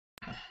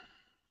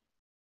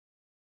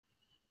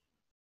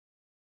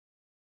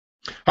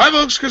Hi,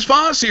 folks. Chris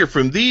Voss here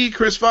from the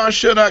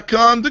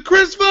ChrisVossShow.com, the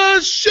Chris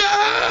Voss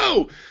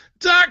Show.com.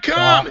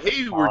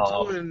 Hey, we're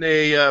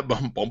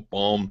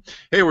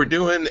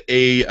doing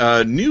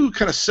a new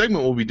kind of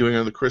segment we'll be doing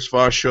on the Chris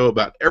Voss Show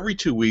about every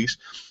 2 weeks.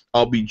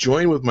 I'll be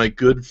joined with my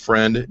good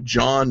friend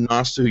John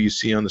Nosta, who you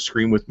see on the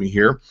screen with me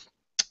here.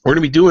 We're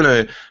going to be doing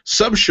a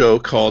sub-show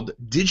called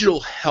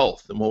Digital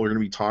Health, and what we're going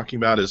to be talking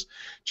about is,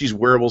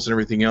 wearables and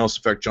everything else.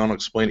 In fact, John will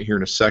explain it here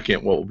in a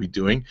second what we'll be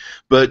doing.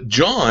 But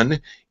John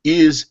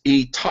is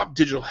a top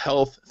digital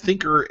health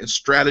thinker and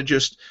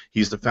strategist.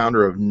 He's the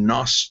founder of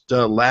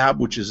Nosta Lab,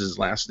 which is his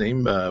last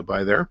name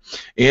by there,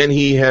 and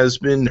he has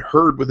been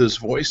heard with his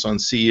voice on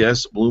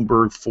CES,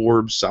 Bloomberg,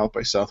 Forbes, South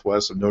by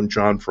Southwest. I've known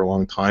John for a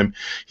long time.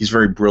 He's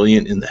very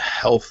brilliant in the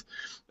health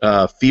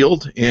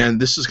field, and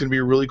this is going to be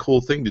a really cool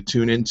thing to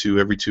tune into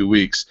every 2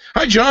 weeks.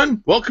 Hi,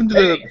 John. Welcome to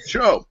the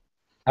show.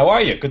 How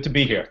are you? Good to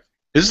be here.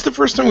 Is this the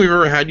first time we've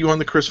ever had you on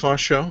the Chris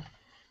Voss Show?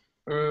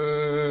 We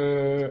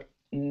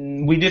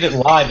did it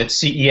live at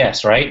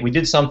CES, right? We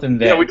did something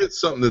that... Yeah, we did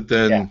something that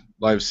then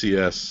live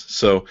CES.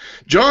 So,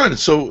 John,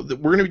 we're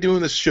going to be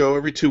doing this show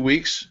every 2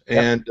 weeks,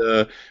 and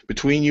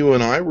between you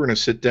and I, we're going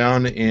to sit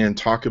down and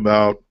talk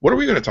about... What are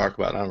we going to talk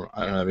about? I don't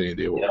have any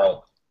idea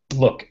what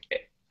Look,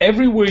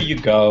 everywhere you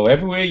go,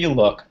 everywhere you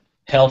look,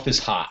 health is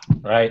hot,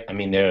 right? I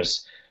mean,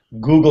 there's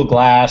Google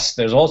Glass,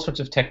 there's all sorts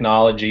of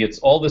technology. It's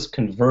all this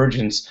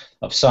convergence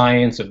of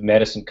science, of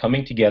medicine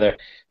coming together.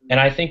 And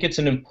I think it's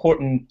an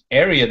important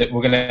area that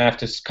we're going to have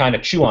to kind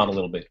of chew on a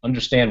little bit,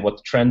 understand what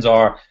the trends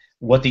are,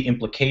 what the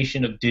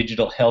implication of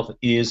digital health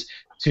is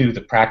to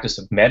the practice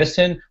of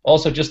medicine,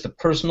 also just the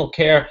personal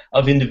care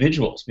of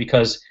individuals,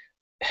 because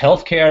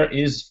healthcare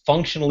is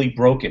functionally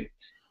broken.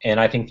 And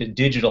I think that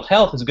digital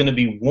health is going to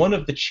be one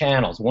of the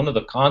channels, one of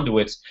the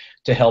conduits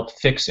to help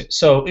fix it.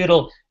 So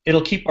it'll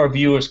keep our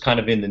viewers kind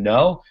of in the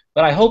know,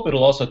 but I hope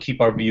it'll also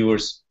keep our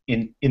viewers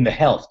in the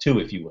health too,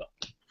 if you will.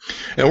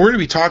 And we're going to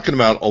be talking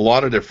about a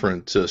lot of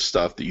different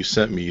stuff that you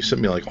sent me. You sent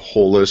me like a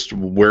whole list.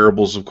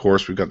 Wearables, of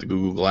course. We've got the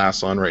Google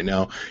Glass on right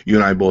now. You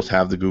and I both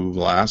have the Google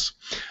Glass.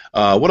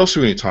 What else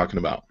are we going to be talking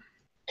about?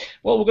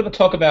 Well, we're going to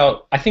talk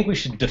about, I think we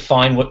should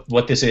define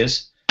what this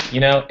is. You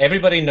know,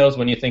 everybody knows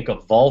when you think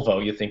of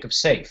Volvo, you think of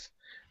safe.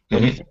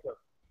 When you think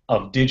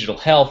of digital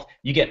health,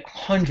 you get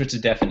hundreds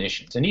of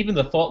definitions. And even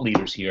the thought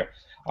leaders here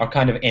are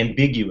kind of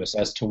ambiguous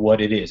as to what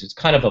it is. It's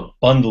kind of a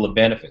bundle of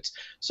benefits.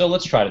 So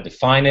let's try to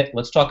define it.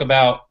 Let's talk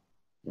about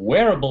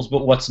wearables,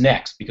 but what's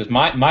next? Because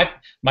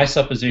my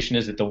supposition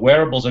is that the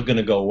wearables are going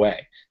to go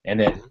away, and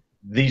that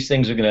these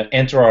things are going to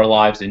enter our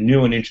lives in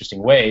new and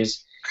interesting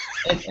ways.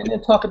 And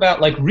then talk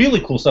about like really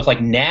cool stuff like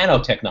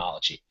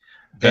nanotechnology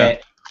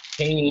that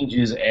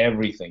changes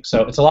everything.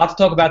 So it's a lot to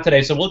talk about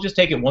today, so we'll just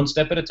take it one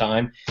step at a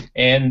time,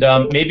 and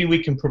maybe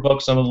we can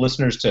provoke some of the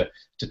listeners to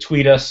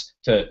tweet us,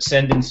 to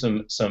send in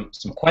some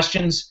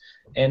questions,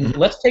 and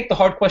let's take the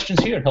hard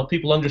questions here and help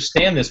people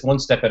understand this one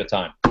step at a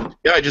time.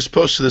 Yeah, I just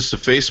posted this to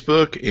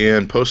Facebook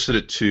and posted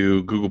it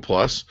to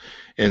Google+.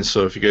 And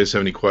so if you guys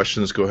have any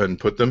questions, go ahead and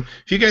put them.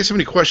 If you guys have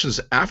any questions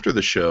after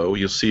the show,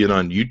 you'll see it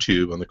on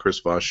YouTube, on the Chris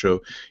Voss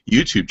Show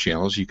YouTube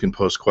channels. You can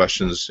post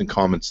questions and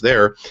comments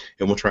there,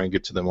 and we'll try and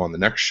get to them on the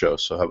next show.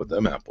 So how about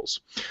them apples?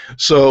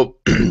 So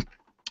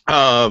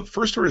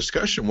first order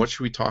discussion, what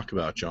should we talk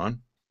about, John?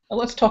 Well,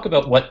 let's talk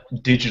about what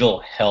digital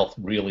health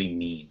really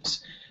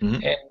means.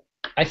 And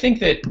I think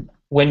that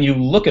when you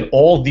look at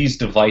all these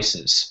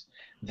devices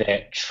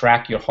that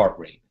track your heart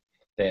rate,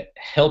 that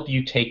help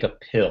you take a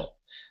pill,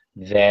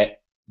 that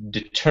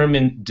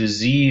determine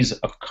disease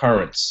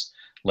occurrence,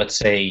 let's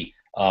say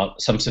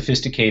some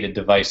sophisticated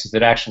devices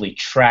that actually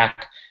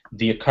track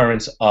the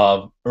occurrence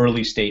of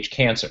early stage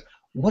cancer.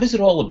 What is it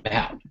all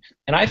about?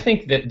 And I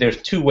think that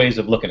there's two ways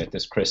of looking at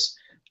this, Chris.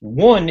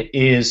 One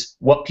is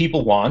what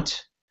people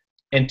want,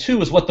 and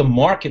two is what the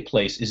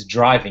marketplace is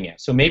driving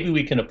at. So maybe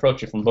we can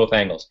approach it from both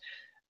angles.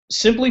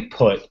 Simply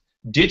put,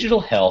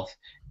 digital health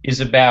is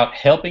about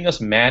helping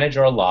us manage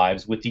our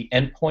lives with the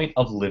endpoint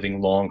of living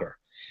longer.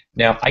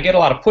 Now, I get a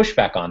lot of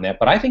pushback on that,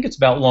 but I think it's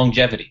about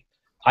longevity.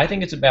 I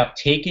think it's about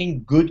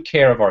taking good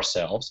care of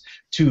ourselves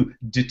to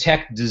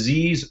detect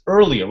disease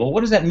earlier. Well,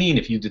 what does that mean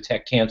if you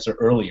detect cancer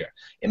earlier?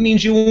 It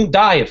means you won't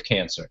die of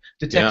cancer.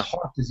 Detect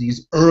heart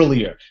disease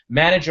earlier.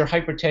 Manage your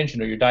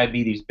hypertension or your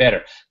diabetes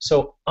better.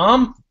 So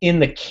I'm in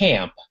the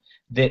camp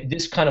that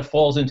this kind of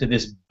falls into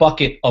this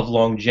bucket of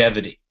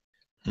longevity,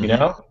 you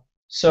know?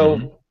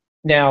 So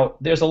now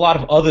there's a lot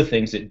of other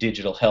things that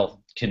digital health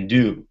can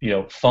do, you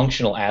know,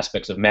 functional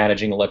aspects of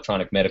managing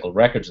electronic medical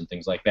records and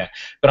things like that.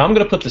 But I'm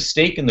going to put the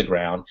stake in the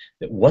ground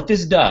that what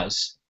this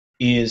does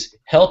is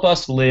help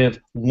us live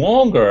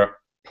longer,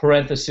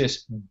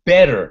 parenthesis,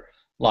 better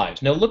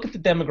lives. Now look at the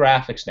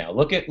demographics now.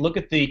 Look at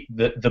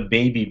the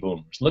baby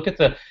boomers. Look at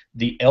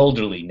the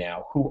elderly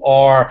now who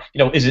are, you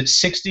know, is it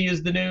 60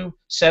 is the new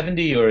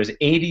 70, or is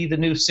 80 the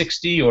new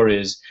 60, or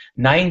is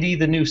 90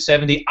 the new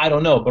 70? I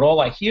don't know, but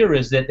all I hear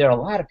is that there are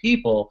a lot of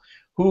people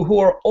who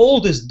are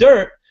old as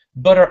dirt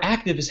but are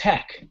active as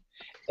heck.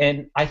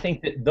 And I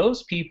think that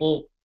those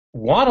people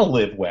want to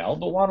live well,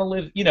 but want to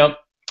live, you know,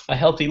 a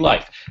healthy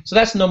life. So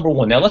that's number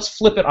one. Now let's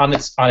flip it on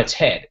its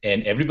head.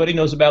 And everybody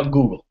knows about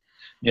Google.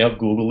 You know,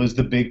 Google is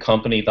the big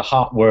company, the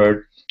hot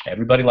word.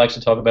 Everybody likes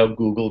to talk about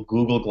Google,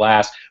 Google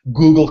Glass,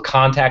 Google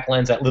contact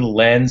lens, that little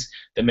lens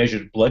that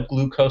measured blood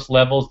glucose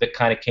levels that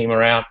kind of came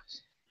around.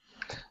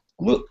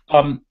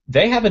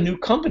 They have a new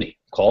company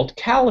called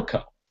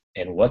Calico.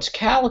 And what's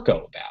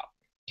Calico about?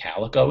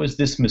 Calico is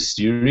this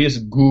mysterious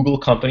Google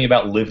company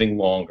about living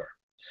longer.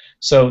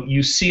 So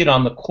you see it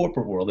on the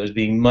corporate world. There's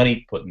being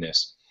money put in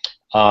this.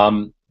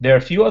 There are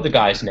a few other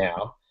guys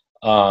now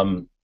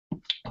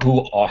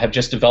who have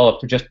just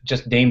developed,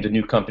 just named a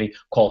new company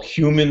called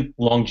Human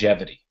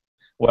Longevity.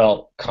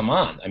 Well, come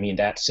on. I mean,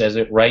 that says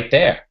it right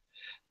there.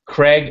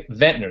 Craig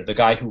Ventner, the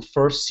guy who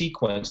first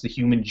sequenced the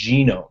human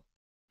genome.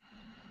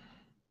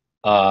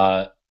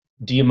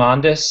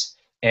 Diamandis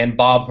and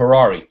Bob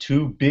Harari,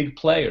 two big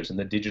players in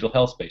the digital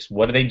health space.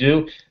 What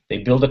do? They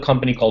build a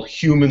company called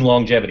Human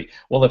Longevity.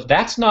 Well, if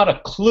that's not a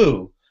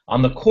clue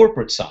on the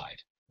corporate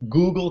side,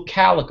 Google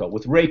Calico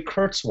with Ray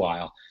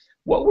Kurzweil,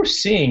 what we're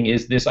seeing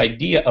is this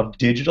idea of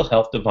digital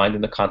health defined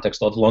in the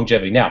context of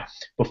longevity. Now,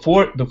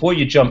 before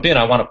you jump in,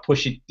 I want to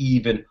push it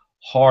even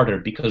harder,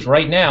 because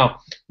right now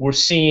we're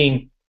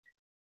seeing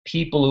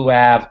people who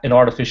have an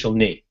artificial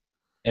knee,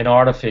 an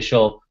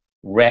artificial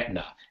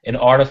retina, an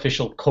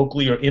artificial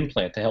cochlear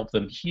implant to help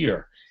them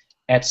hear.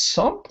 At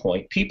some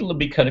point, people are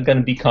going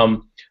to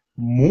become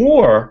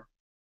more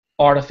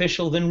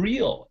artificial than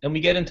real, and we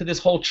get into this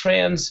whole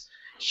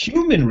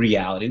transhuman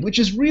reality, which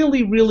is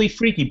really, really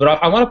freaky.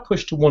 But I want to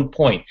push to one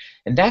point,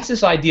 and that's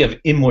this idea of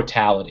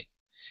immortality.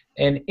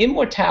 And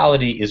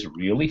immortality is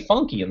really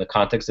funky in the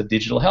context of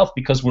digital health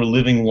because we're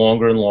living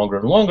longer and longer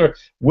and longer.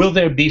 Will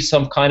there be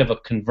some kind of a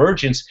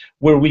convergence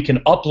where we can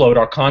upload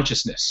our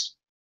consciousness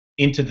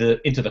into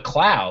the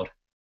cloud,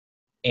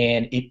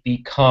 and it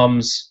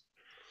becomes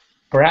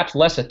perhaps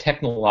less a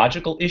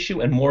technological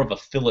issue and more of a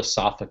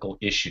philosophical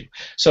issue?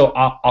 So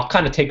I'll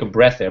kind of take a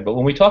breath there, but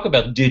when we talk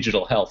about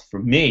digital health, for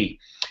me,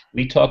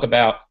 we talk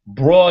about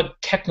broad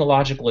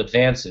technological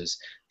advances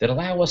that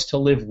allow us to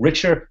live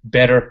richer,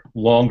 better,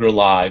 longer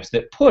lives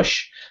that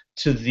push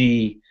to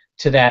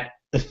that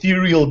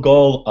ethereal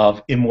goal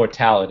of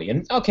immortality.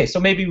 And okay, so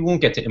maybe we won't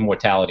get to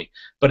immortality,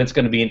 but it's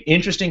going to be an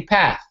interesting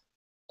path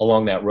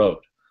along that road.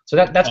 So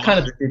that's kind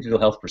of the digital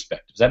health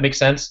perspective. Does that make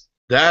sense?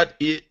 That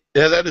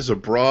is a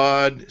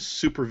broad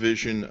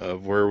supervision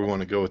of where we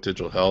want to go with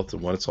digital health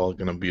and what it's all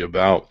going to be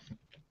about.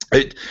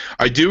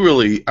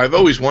 I've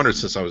always wondered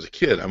since I was a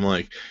kid, I'm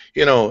like,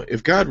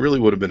 if God really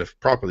would have been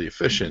properly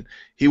efficient,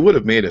 he would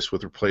have made us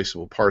with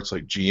replaceable parts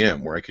like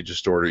GM, where I could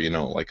just order,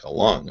 like a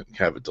lung and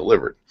have it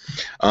delivered.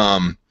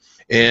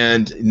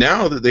 And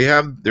now that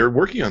they're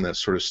working on that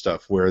sort of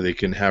stuff where they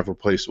can have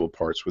replaceable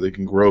parts, where they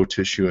can grow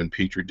tissue in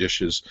petri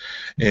dishes,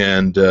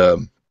 and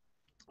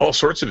all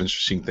sorts of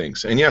interesting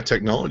things. And yeah,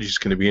 technology is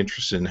going to be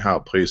interested in how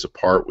it plays a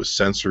part with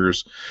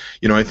sensors.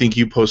 I think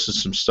you posted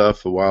some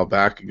stuff a while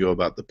back ago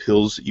about the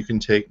pills that you can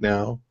take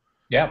now.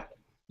 Yeah.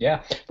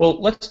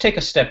 Well, let's take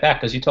a step back,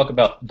 because you talk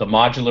about the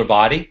modular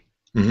body.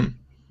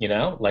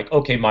 Mm-hmm. Like,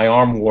 okay, my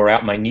arm wore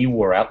out, my knee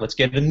wore out, let's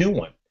get a new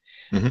one.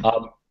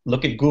 Mm-hmm.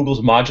 Look at Google's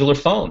modular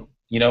phone.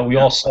 We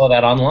all saw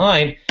that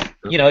online.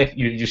 If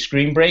your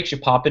screen breaks, you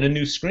pop in a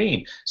new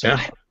screen. So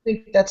I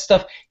think that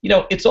stuff,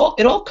 it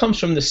all comes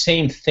from the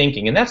same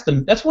thinking, and that's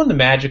one of the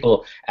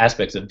magical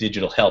aspects of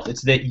digital health.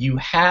 It's that you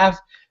have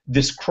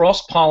this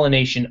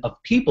cross-pollination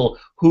of people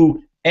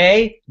who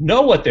A,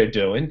 know what they're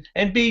doing,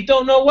 and B,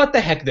 don't know what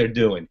the heck they're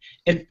doing.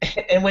 And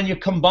when you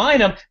combine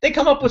them, they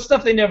come up with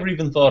stuff they never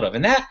even thought of.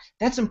 And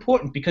that's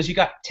important, because you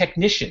got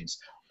technicians,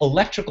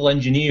 electrical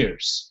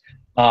engineers,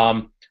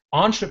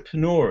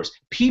 entrepreneurs,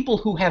 people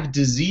who have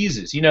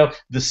diseases,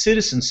 the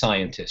citizen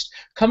scientist,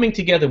 coming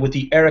together with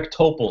the Eric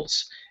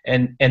Topels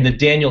and the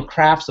Daniel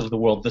Krafts of the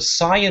world. The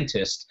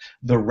scientists,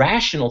 the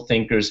rational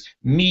thinkers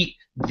meet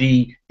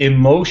the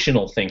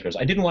emotional thinkers.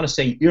 I didn't want to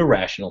say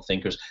irrational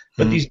thinkers,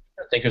 but these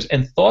thinkers,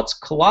 and thoughts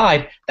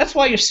collide. That's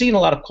why you're seeing a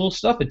lot of cool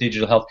stuff at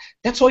digital health.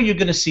 That's why you're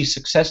going to see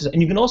successes,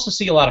 and you can also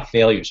see a lot of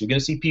failures. You're going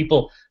to see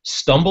people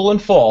stumble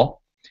and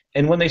fall.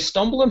 And when they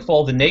stumble and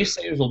fall, the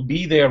naysayers will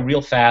be there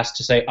real fast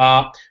to say,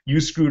 you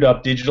screwed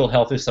up, digital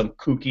health is some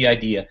kooky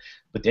idea.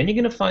 But then you're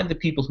going to find the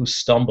people who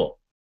stumble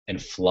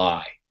and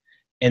fly.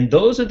 And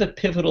those are the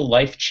pivotal,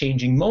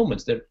 life-changing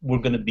moments that we're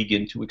going to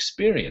begin to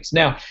experience.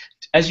 Now,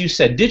 as you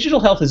said, digital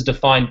health is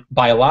defined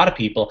by a lot of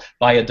people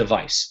by a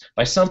device,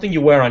 by something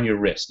you wear on your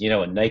wrist,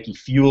 a Nike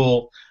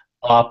Fuel,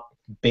 Up,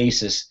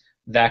 Basis,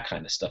 that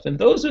kind of stuff. And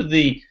those are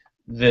the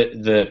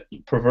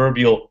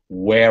proverbial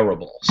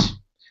wearables.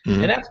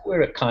 Mm-hmm. And that's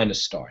where it kind of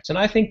starts. And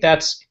I think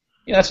that's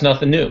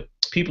nothing new.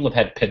 People have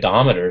had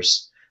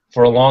pedometers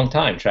for a long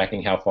time,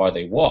 tracking how far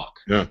they walk.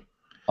 Yeah.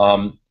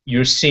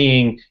 You're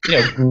seeing,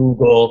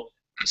 Google,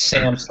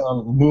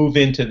 Samsung move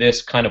into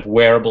this kind of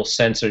wearable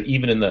sensor,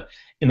 even in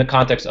the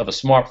context of a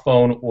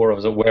smartphone or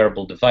as a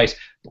wearable device.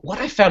 But what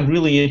I found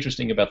really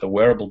interesting about the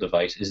wearable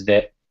device is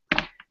that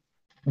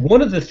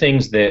one of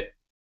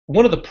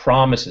the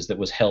promises that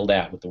was held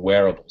out with the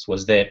wearables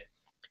was that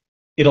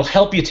it'll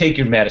help you take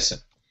your medicine.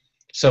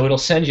 So it'll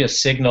send you a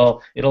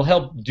signal. It'll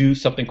help do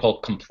something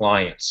called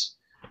compliance,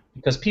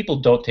 because people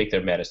don't take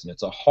their medicine.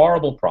 It's a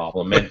horrible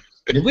problem, and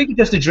if we could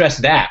just address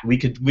that, we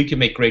could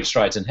make great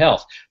strides in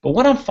health. But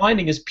what I'm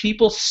finding is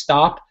people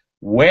stop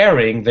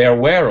wearing their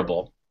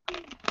wearable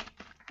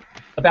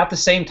about the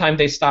same time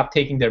they stop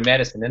taking their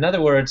medicine. In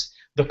other words,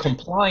 the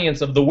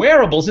compliance of the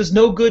wearables is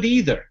no good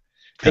either.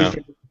 They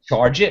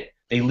charge it,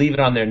 they leave it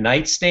on their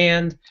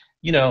nightstand,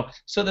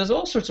 so there's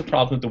all sorts of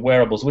problems with the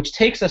wearables, which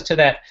takes us to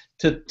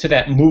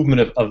that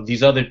movement of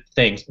these other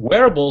things.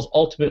 Wearables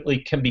ultimately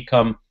can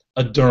become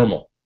a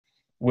dermal,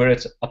 where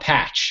it's a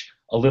patch,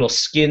 a little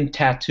skin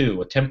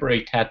tattoo, a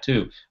temporary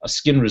tattoo, a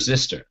skin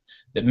resistor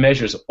that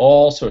measures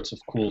all sorts of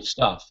cool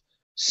stuff,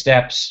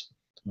 steps,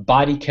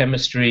 body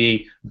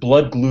chemistry,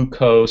 blood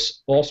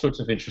glucose, all sorts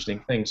of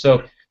interesting things.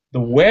 So the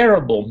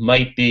wearable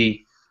might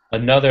be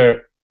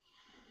another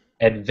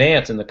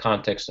advance in the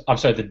context. I'm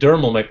sorry, the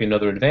dermal might be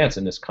another advance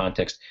in this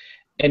context.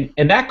 And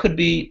that could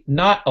be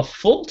not a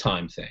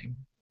full-time thing,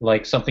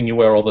 like something you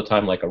wear all the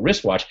time like a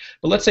wristwatch,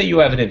 but let's say you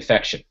have an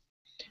infection.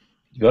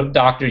 You go to the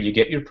doctor, you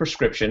get your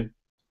prescription,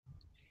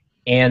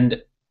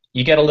 and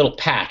you get a little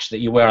patch that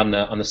you wear on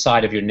the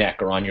side of your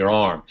neck or on your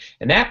arm.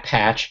 And that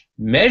patch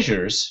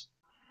measures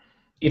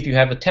if you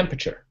have a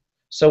temperature.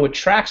 So it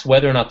tracks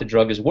whether or not the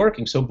drug is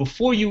working. So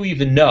before you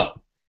even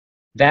know,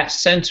 that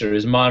sensor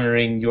is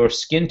monitoring your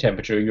skin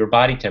temperature, your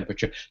body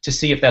temperature, to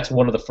see if that's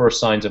one of the first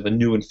signs of a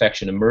new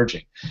infection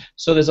emerging.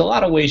 So there's a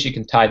lot of ways you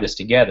can tie this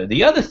together.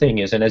 The other thing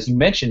is, and as you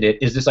mentioned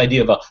it, is this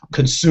idea of a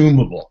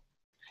consumable.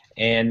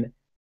 And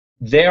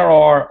there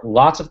are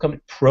lots of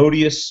companies.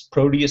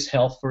 Proteus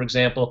Health, for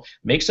example,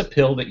 makes a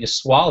pill that you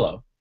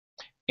swallow,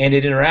 and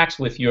it interacts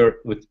with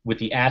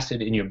the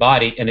acid in your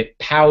body, and it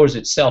powers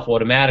itself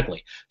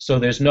automatically. So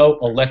there's no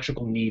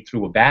electrical need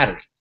through a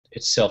battery.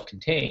 It's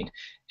self-contained.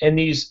 And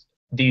these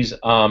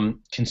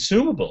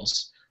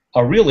consumables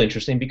are real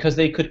interesting because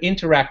they could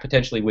interact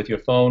potentially with your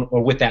phone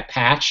or with that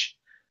patch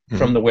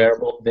from the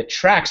wearable that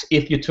tracks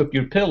if you took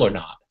your pill or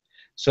not.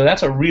 So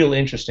that's a real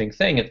interesting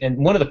thing. And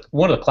one of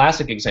the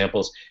classic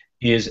examples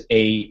is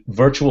a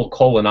virtual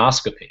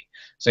colonoscopy.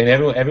 So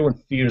everyone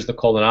fears the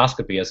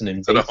colonoscopy as an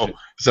invasive.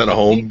 Is that a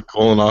home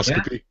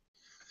colonoscopy? Yeah.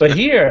 But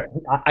here,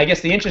 I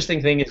guess the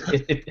interesting thing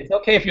is it's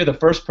okay if you're the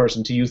first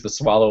person to use the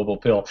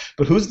swallowable pill,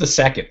 but who's the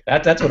second?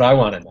 That's what I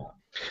want to know.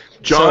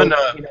 John,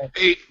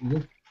 hey,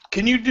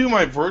 can you do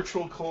my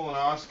virtual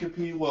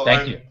colonoscopy? Well,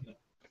 Thank you.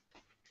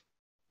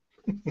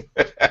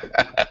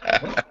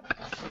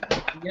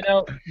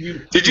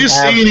 Did you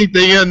see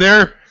anything in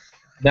there?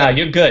 No,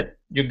 you're good.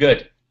 You're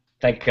good.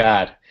 Thank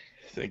God.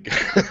 Thank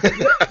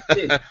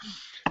God.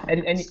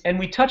 And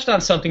we touched on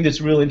something that's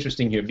real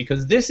interesting here,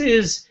 because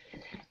it's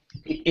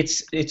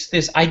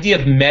this idea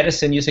of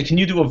medicine. You say, can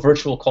you do a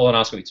virtual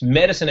colonoscopy? It's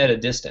medicine at a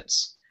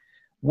distance.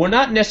 We're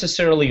not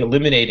necessarily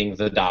eliminating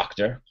the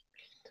doctor,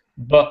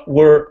 but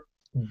we're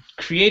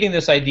creating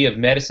this idea of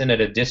medicine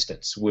at a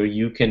distance where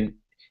you can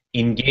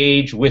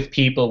engage with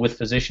people, with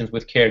physicians,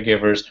 with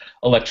caregivers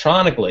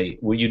electronically,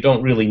 where you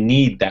don't really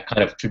need that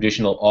kind of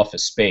traditional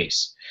office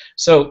space.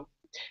 So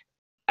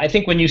I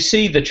think when you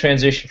see the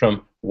transition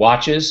from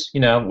watches,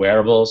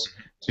 wearables,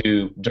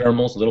 to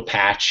dermals, a little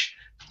patch,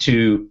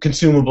 to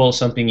consumables,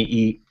 something you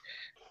eat,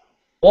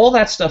 all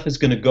that stuff is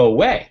going to go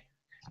away.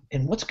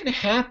 And what's going to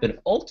happen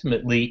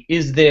ultimately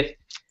is that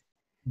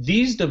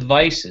these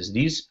devices,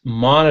 these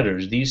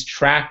monitors, these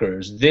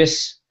trackers,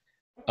 this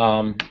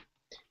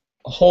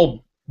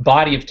whole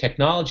body of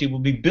technology will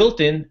be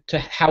built into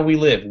how we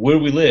live, where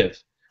we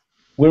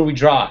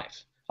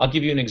drive. I'll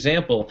give you an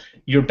example.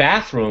 Your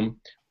bathroom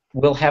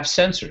will have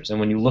sensors, and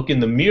when you look in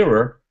the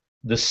mirror,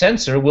 the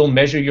sensor will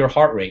measure your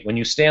heart rate. When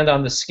you stand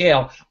on the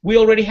scale, we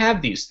already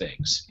have these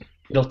things.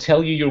 It'll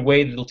tell you your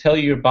weight, it'll tell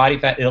you your body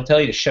fat, it'll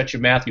tell you to shut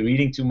your mouth, you're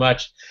eating too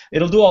much.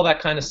 It'll do all that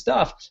kind of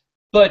stuff.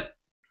 But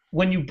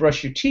when you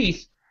brush your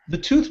teeth, the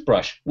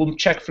toothbrush will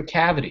check for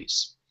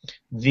cavities.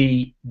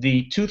 The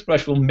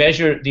toothbrush will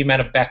measure the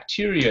amount of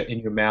bacteria in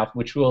your mouth,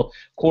 which will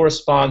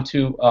correspond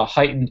to a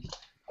heightened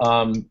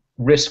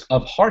risk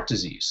of heart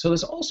disease. So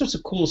there's all sorts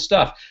of cool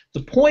stuff.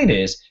 The point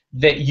is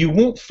that you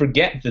won't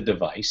forget the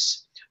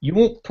device. You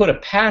won't put a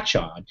patch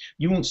on.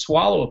 You won't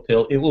swallow a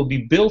pill. It will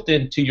be built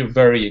into your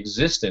very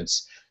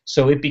existence.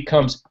 So it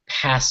becomes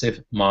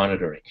passive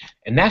monitoring.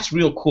 And that's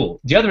real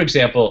cool. The other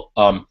example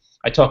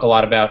I talk a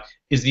lot about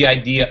is the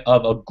idea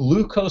of a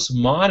glucose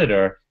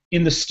monitor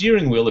in the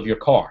steering wheel of your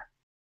car.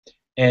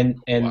 And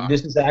wow.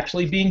 This is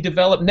actually being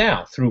developed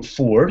now through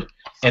Ford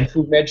and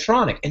through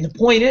Medtronic. And the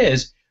point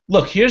is,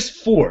 look, here's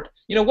Ford.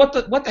 What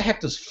the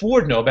heck does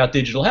Ford know about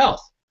digital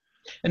health?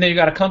 And then you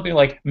got a company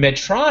like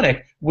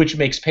Medtronic, which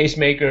makes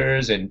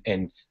pacemakers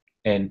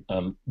and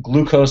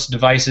glucose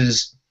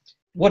devices.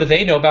 What do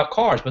they know about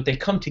cars? But they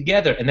come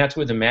together, and that's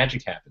where the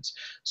magic happens.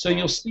 So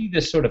you'll see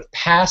this sort of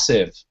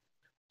passive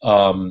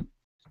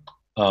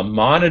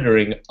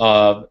monitoring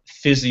of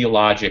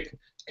physiologic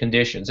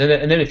conditions.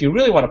 And then if you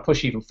really want to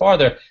push even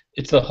farther,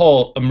 it's the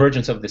whole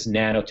emergence of this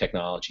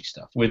nanotechnology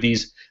stuff, where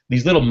these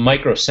little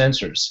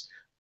microsensors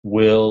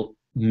will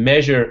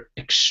measure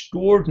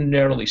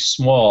extraordinarily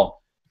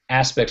small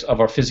aspects of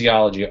our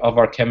physiology, of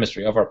our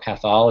chemistry, of our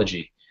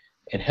pathology,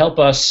 and help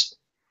us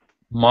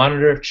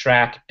monitor,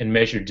 track, and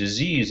measure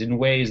disease in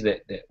ways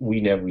that we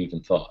never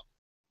even thought.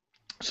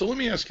 So let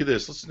me ask you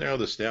this. Let's narrow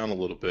this down a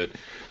little bit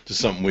to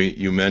something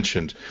you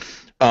mentioned.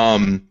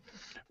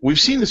 We've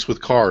seen this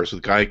with cars,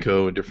 with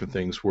Geico and different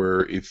things,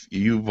 where if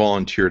you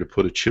volunteer to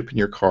put a chip in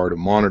your car to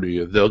monitor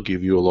you, they'll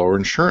give you a lower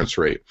insurance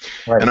rate.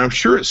 Right. And I'm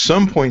sure at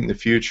some point in the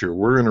future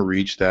we're going to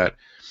reach that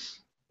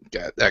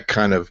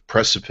kind of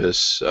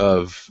precipice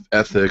of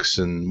ethics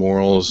and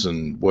morals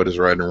and what is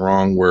right and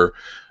wrong, where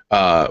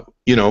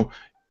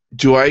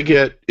do I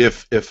get,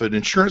 if an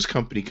insurance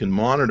company can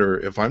monitor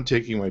if I'm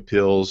taking my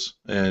pills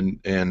and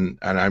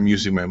I'm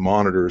using my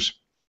monitors,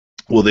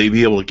 will they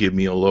be able to give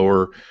me a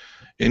lower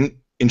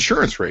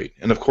insurance rate?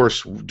 And of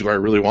course, do I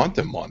really want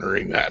them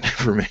monitoring that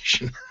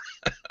information?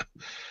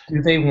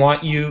 Do you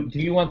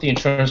want the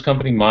insurance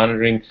company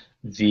monitoring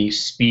the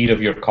speed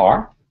of your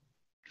car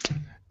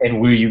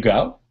and where you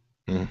go?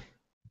 Mm.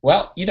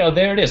 Well,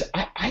 there it is.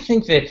 I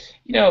think that,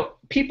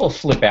 people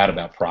flip out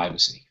about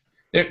privacy.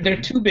 There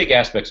are two big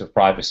aspects of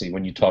privacy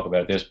when you talk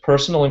about it. There's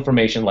personal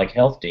information like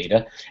health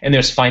data, and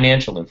there's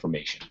financial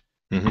information.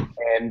 Mm-hmm.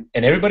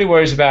 And everybody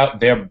worries about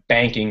their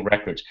banking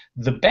records.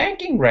 The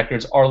banking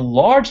records are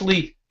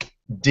largely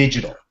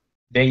digital.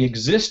 They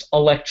exist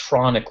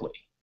electronically.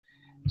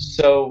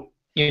 So,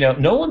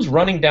 no one's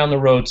running down the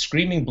road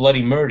screaming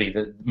bloody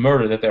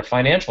murder that their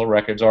financial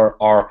records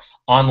are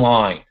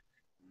online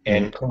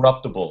and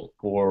corruptible,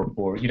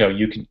 or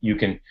you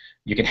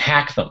can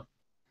hack them.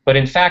 But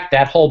in fact,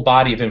 that whole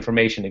body of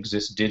information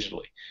exists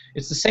digitally.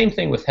 It's the same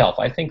thing with health.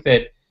 I think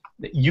that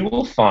you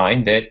will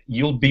find that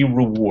you'll be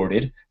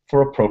rewarded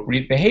for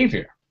appropriate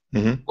behavior.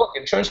 Mm-hmm. Look,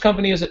 insurance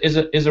company is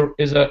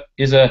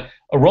a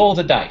roll of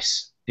the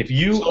dice. If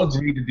you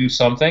agree to do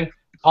something,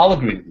 I'll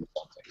agree to do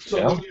something.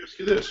 So let me ask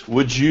you this: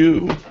 would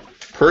you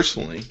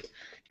personally,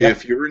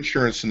 if your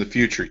insurance in the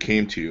future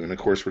came to you, and of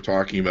course we're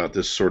talking about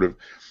this sort of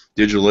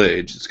digital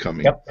age that's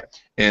coming,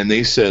 and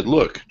they said,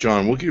 look,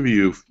 John, we'll give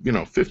you,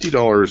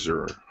 $50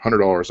 or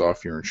 $100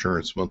 off your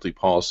insurance monthly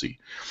policy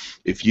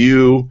if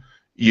you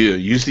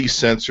use these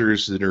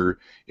sensors that are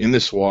in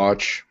this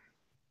watch,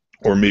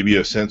 or maybe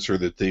a sensor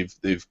that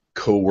they've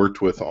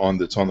co-worked with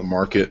that's on the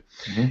market,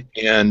 mm-hmm.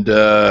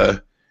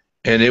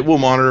 and it will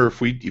monitor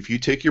if you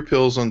take your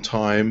pills on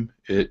time.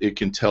 It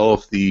can tell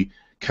if the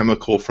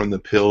chemical from the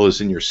pill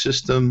is in your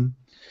system,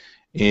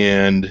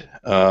 and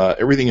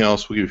everything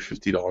else will give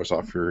you $50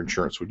 off your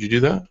insurance. Would you do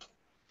that?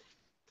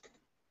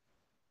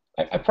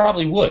 I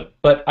probably would,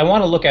 but I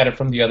want to look at it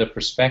from the other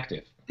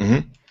perspective.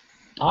 Mm-hmm.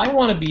 I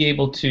want to be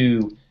able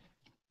to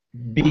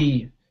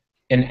be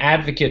an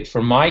advocate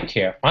for my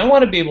care. I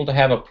want to be able to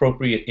have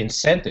appropriate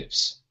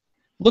incentives.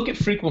 Look at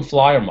frequent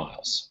flyer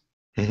miles.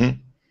 Mm-hmm.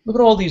 Look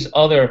at all these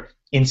other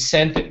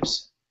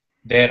incentives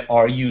that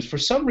are used. For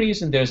some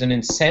reason, there's an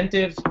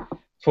incentive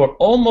for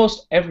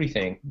almost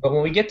everything, but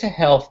when we get to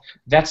health,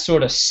 that's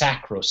sort of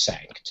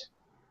sacrosanct.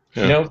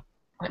 Yeah.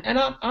 And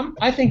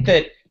I think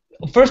that,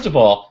 first of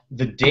all,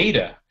 the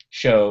data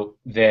show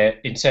that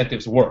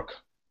incentives work.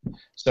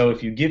 So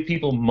if you give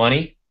people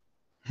money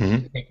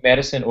mm-hmm. to take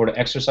medicine or to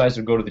exercise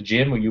or go to the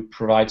gym, or you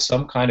provide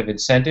some kind of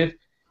incentive,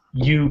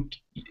 you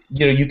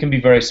can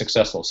be very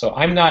successful. So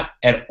I'm not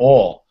at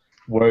all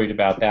worried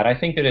about that. I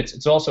think that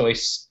it's also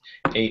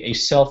a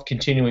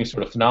self-continuing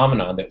sort of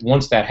phenomenon, that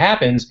once that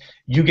happens,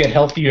 you get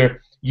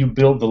healthier, you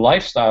build the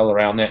lifestyle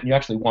around that, and you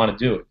actually want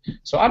to do it.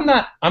 So I'm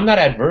not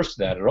adverse to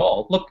that at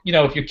all. Look,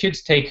 if your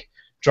kids take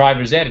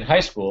driver's ed in high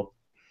school,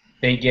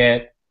 they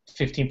get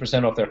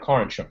 15% off their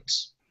car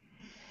insurance.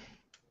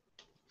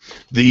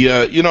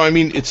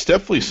 It's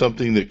definitely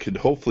something that could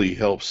hopefully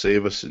help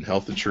save us in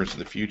health insurance in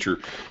the future,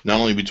 not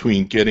only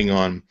between getting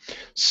on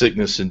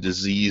sickness and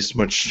disease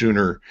much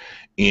sooner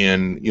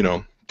and,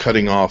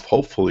 cutting off,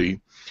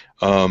 hopefully,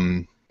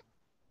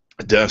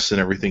 deaths and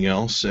everything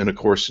else, and of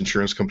course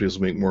insurance companies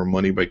will make more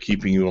money by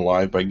keeping you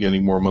alive by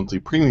getting more monthly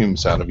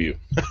premiums out of you.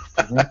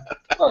 Mm-hmm.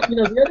 Well,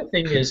 the other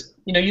thing is,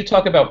 you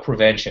talk about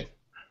prevention,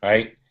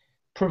 right?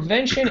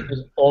 Prevention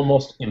is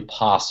almost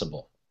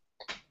impossible.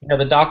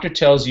 The doctor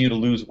tells you to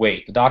lose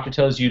weight. The doctor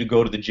tells you to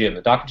go to the gym.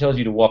 The doctor tells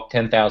you to walk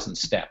 10,000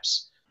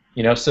 steps,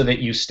 so that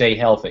you stay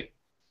healthy.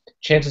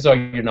 Chances are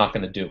you're not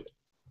going to do it.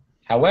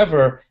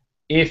 However,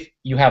 if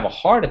you have a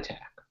heart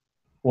attack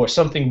or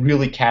something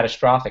really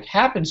catastrophic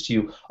happens to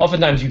you,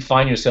 oftentimes you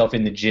find yourself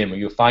in the gym or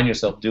you find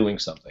yourself doing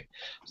something.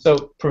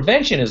 So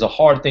prevention is a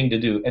hard thing to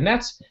do, and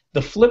that's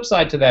the flip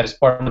side to that is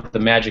part of the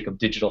magic of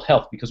digital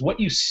health, because what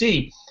you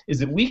see is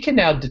that we can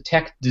now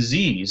detect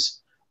disease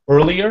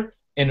earlier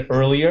and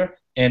earlier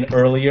and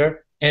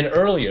earlier and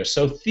earlier.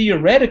 So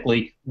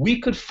theoretically, we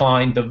could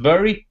find the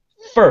very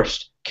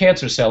first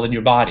cancer cell in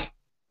your body.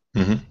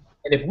 Mm-hmm.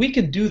 And if we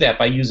can do that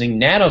by using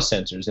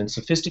nanosensors and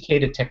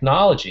sophisticated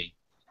technology,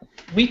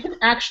 we can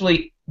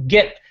actually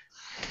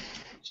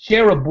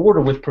share a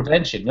border with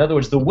prevention. In other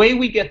words, the way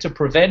we get to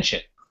prevention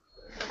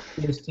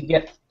is to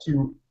get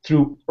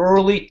through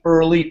early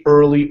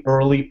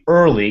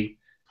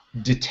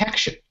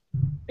detection.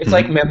 It's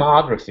like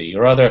mammography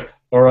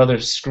or other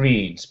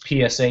screens,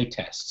 PSA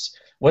tests.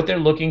 What they're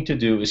looking to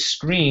do is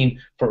screen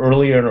for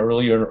earlier and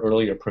earlier and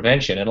earlier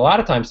prevention. And a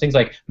lot of times things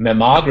like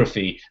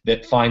mammography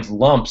that finds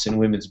lumps in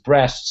women's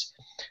breasts,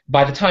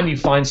 by the time you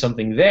find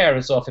something there,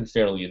 it's often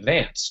fairly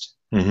advanced.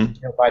 You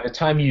know, by the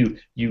time you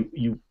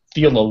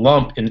feel a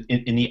lump in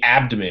the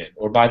abdomen,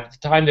 or by the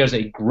time there's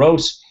a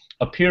gross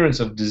appearance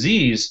of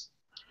disease,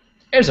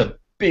 there's a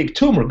big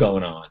tumor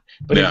going on.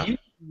 But if you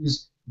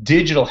use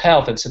digital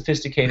health and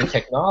sophisticated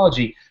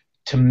technology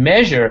to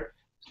measure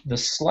the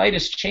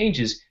slightest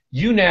changes,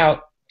 you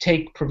now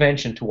take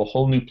prevention to a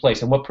whole new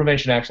place. And what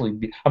prevention actually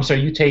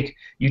you take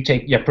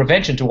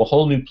prevention to a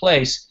whole new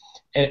place,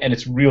 and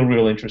it's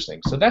real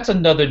interesting. So that's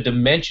another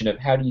dimension of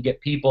how do you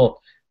get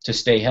people to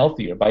stay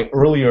healthier, by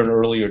earlier and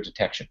earlier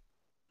detection.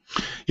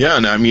 Yeah,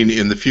 and I mean,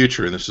 in the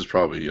future, and this is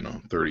probably,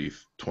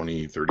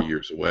 20, 30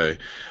 years away,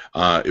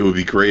 it would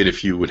be great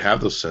if you would have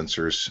those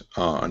sensors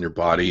on your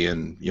body,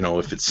 and,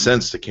 if it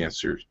sensed a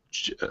cancer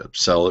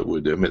cell, it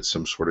would emit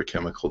some sort of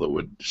chemical that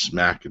would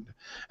smack it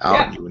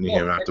out, and you wouldn't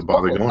even have to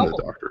bother going to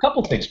the doctor. A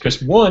couple things, Chris.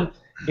 One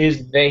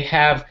is they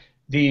have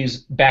these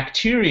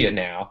bacteria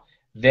now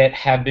that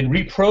have been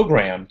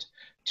reprogrammed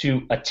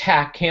to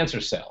attack cancer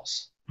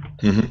cells.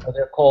 So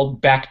they're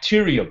called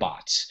bacteria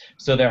bots.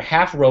 So they're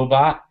half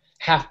robot,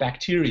 half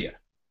bacteria,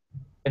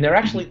 and they're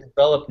actually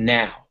developed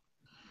now.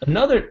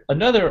 Another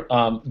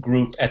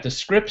group at the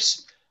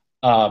Scripps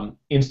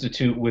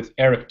Institute with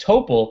Eric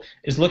Topol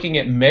is looking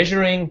at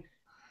measuring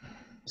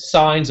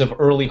signs of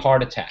early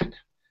heart attack.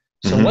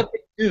 So what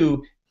they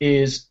do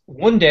is,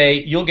 one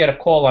day you'll get a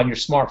call on your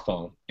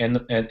smartphone, and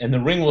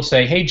the ring will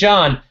say, "Hey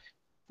John,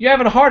 you're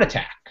having a heart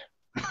attack."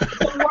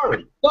 Don't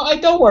worry. No,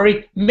 don't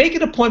worry. Make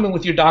an appointment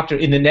with your doctor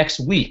in the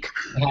next week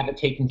to have it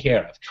taken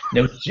care of.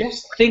 Now,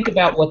 just think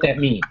about what that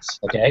means,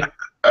 okay?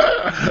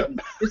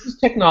 This is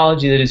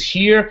technology that is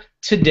here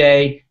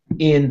today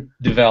in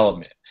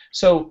development.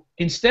 So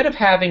instead of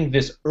having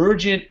this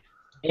urgent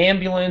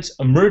ambulance,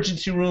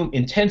 emergency room,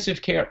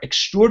 intensive care,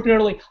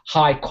 extraordinarily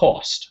high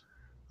cost,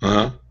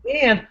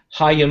 and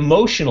high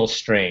emotional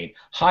strain,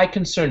 high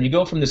concern, you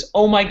go from this,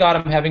 "Oh my God,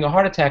 I'm having a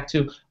heart attack,"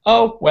 to,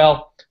 "Oh,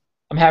 well,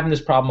 I'm having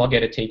this problem, I'll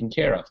get it taken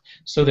care of."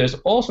 So there's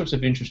all sorts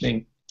of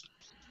interesting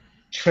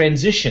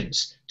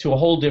transitions to a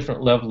whole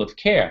different level of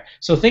care.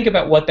 So think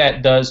about what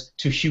that does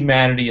to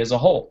humanity as a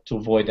whole to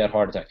avoid that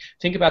heart attack.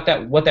 Think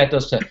about what that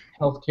does to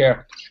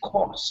healthcare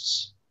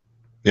costs.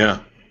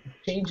 Yeah.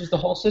 It changes the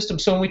whole system.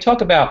 So when we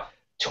talk about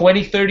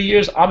 20, 30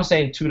 years, I'm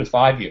saying 2 to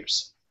 5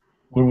 years,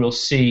 where we'll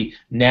see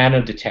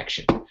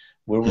nanodetection,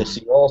 where we'll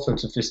see all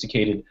sorts of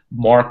sophisticated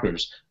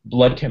markers,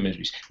 blood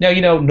chemistries. Now,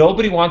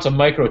 nobody wants a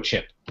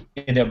microchip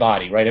in their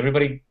body, right?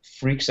 Everybody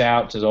freaks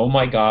out and says, "Oh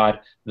my God,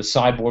 the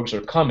cyborgs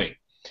are coming."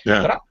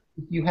 Yeah. But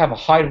if you have a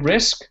high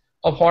risk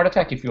of heart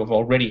attack, if you have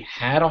already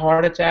had a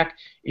heart attack,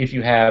 if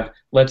you have,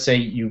 let's say,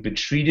 you've been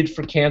treated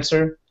for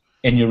cancer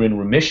and you're in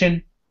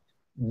remission,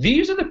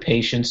 these are the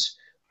patients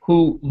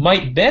who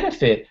might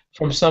benefit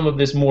from some of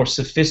this more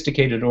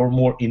sophisticated or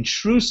more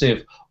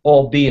intrusive,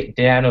 albeit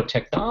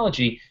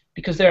nanotechnology,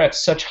 because they're at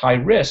such high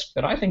risk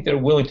that I think they're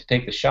willing to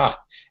take the shot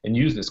and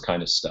use this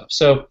kind of stuff.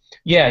 So,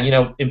 yeah,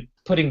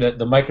 putting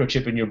the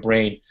microchip in your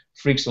brain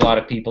freaks a lot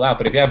of people out.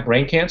 But if you have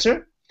brain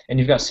cancer and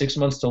you've got 6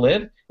 months to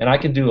live, and I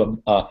can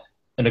do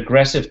an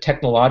aggressive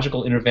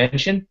technological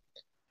intervention,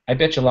 I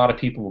bet you a lot of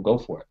people will go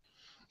for it.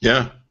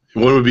 Yeah.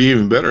 What would be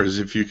even better is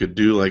if you could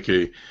do like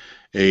a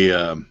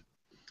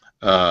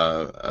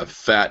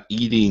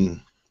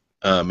fat-eating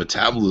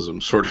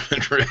metabolism sort of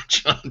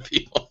intervention on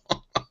people.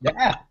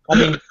 Yeah, I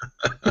mean,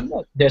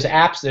 there's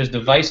apps, there's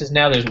devices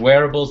now, there's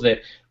wearables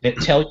that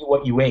tell you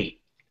what you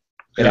ate,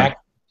 that actually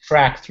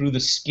track through the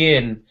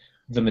skin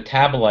the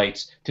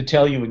metabolites to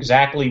tell you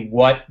exactly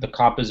what the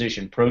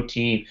composition,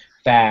 protein,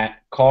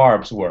 fat,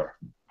 carbs were.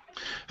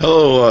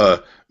 Hello,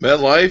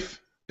 MetLife,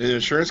 an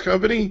insurance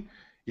company?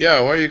 Yeah,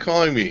 why are you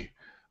calling me?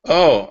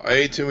 Oh, I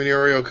ate too many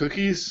Oreo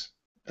cookies,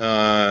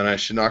 and I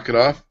should knock it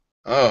off?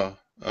 Oh,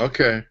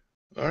 okay.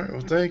 All right,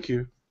 well, thank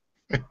you.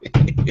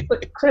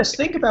 But Chris,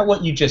 think about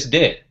what you just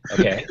did,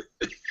 okay?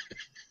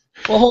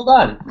 Well, hold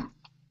on.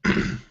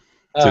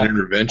 It's an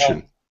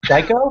intervention.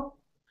 Geico?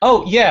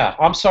 Oh, yeah,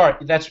 I'm sorry.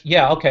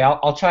 Okay,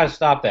 I'll try to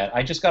stop that.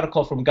 I just got a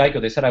call from Geico.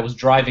 They said I was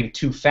driving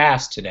too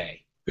fast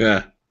today.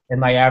 Yeah. And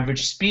my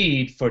average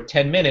speed for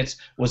 10 minutes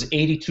was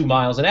 82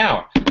 miles an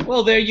hour.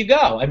 Well, there you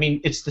go. I mean,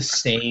 it's the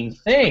same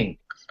thing.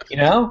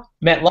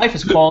 MetLife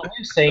is calling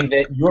you saying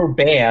that your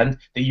band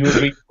that you were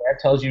reading there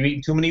tells you're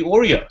eating too many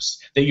Oreos,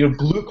 that your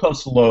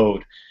glucose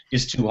load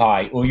is too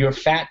high, or your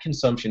fat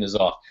consumption is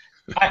off.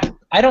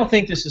 I don't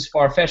think this is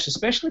far-fetched,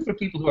 especially for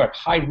people who are at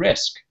high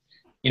risk.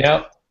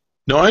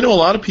 No, I know a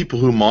lot of people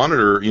who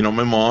monitor.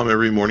 My mom,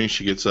 every morning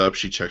she gets up,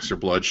 she checks her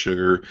blood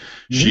sugar.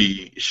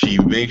 She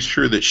makes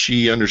sure that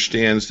she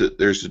understands that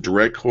there's a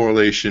direct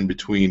correlation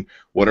between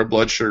what her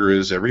blood sugar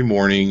is every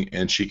morning,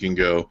 and she can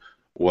go,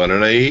 what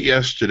did I eat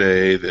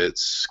yesterday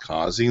that's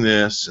causing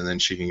this? And then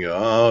she can go,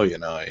 oh,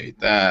 I ate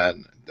that,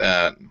 and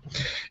that.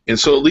 And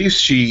so at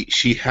least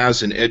she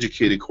has an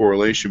educated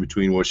correlation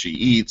between what she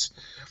eats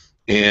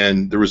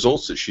and the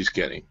results that she's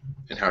getting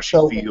and how she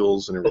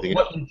feels and everything.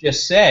 What you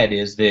just said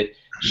is that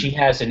she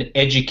has an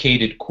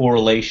educated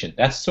correlation.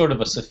 That's sort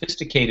of a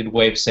sophisticated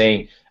way of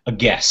saying a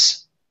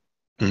guess.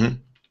 Mm-hmm.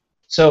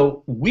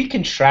 So we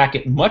can track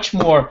it much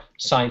more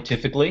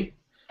scientifically,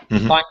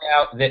 find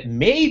out that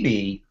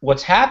maybe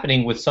what's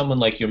happening with someone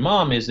like your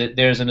mom is that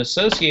there's an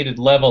associated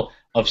level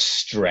of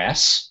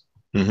stress,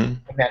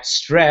 and that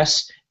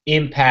stress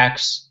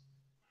impacts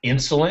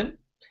insulin,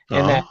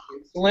 and that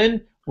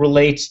insulin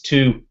relates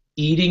to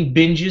eating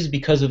binges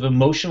because of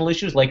emotional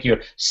issues, like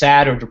you're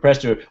sad or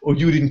depressed, or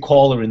you didn't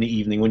call her in the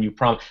evening when you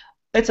promised.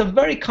 That's a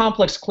very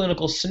complex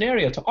clinical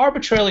scenario. To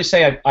arbitrarily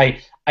say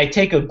I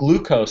take a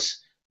glucose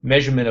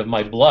measurement of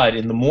my blood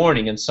in the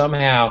morning and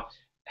somehow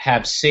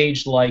have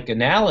sage-like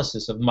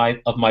analysis of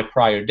my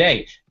prior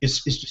day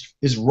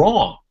is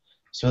wrong.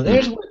 So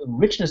there's where the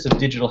richness of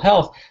digital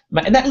health,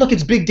 and that, look,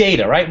 it's big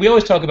data, right? We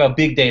always talk about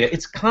big data.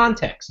 It's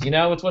context,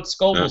 it's what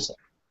Scoble said.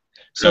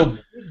 So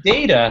big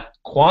data,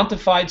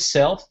 quantified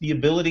self, the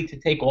ability to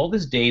take all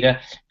this data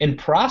and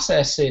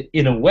process it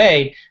in a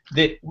way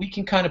that we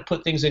can kind of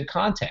put things in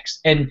context.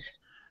 And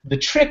the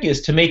trick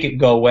is to make it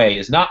go away,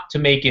 is not to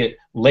make it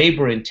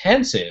labor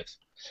intensive,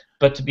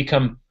 but to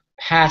become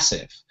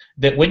passive.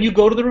 That when you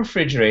go to the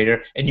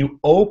refrigerator and you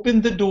open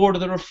the door to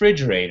the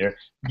refrigerator,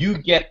 you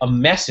get a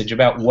message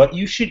about what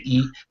you should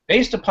eat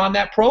based upon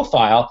that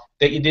profile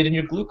that you did in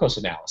your glucose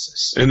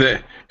analysis. And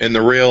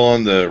the rail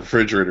on the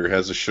refrigerator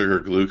has a sugar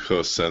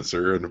glucose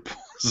sensor, and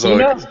so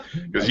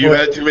because you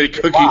had too many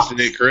cookies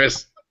today,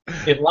 Chris.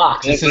 It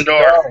locks. Open the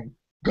door.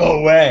 Go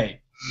away.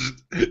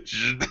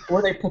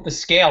 Or they put the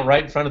scale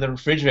right in front of the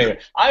refrigerator.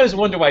 I always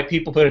wonder why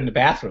people put it in the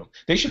bathroom.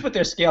 They should put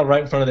their scale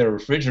right in front of their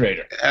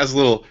refrigerator. It has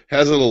little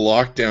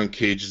lockdown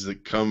cages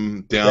that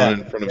come down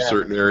in front of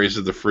certain areas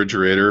of the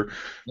refrigerator.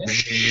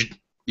 Yeah.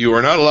 You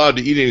are not allowed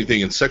to eat anything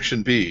in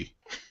Section B.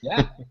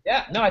 Yeah.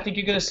 No, I think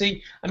you're going to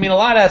see. I mean, a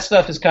lot of that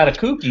stuff is kind of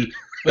kooky,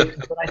 but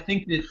I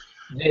think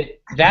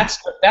that's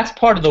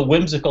part of the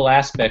whimsical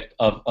aspect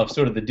of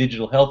sort of the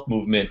digital health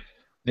movement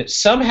that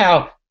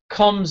somehow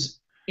comes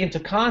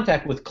into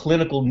contact with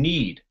clinical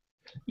need.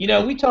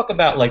 We talk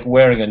about like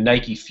wearing a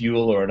Nike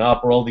Fuel or an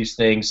Up or all these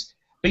things,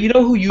 but you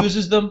know who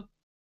uses them?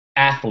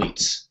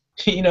 Athletes.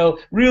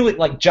 Really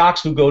like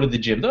jocks who go to the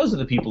gym. Those are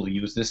the people who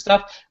use this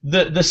stuff.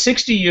 The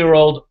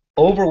 60-year-old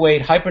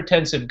overweight,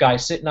 hypertensive guy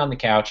sitting on the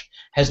couch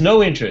has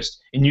no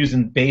interest in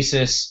using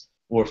Basis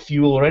or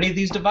Fuel or any of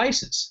these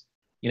devices.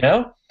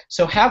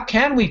 So how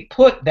can we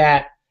put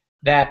that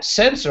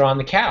sensor on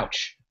the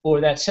couch or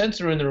that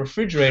sensor in the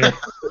refrigerator,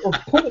 or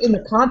put it in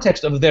the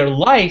context of their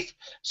life,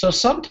 so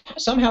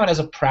somehow it has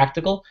a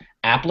practical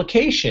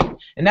application?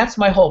 And that's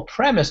my whole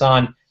premise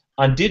on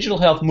digital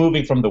health,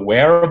 moving from the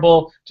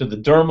wearable to the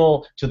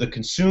dermal to the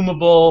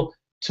consumable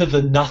to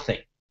the nothing,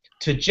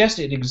 to just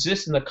it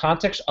exists in the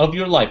context of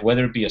your life,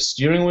 whether it be a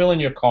steering wheel in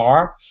your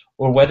car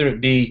or whether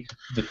it be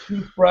the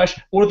toothbrush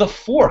or the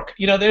fork.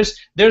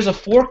 There's a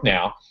fork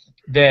now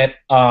that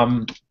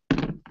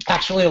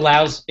actually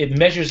it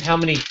measures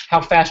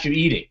how fast you're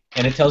eating,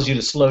 and it tells you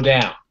to slow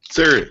down.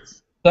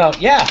 Serious? So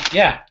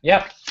yeah.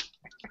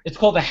 It's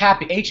called the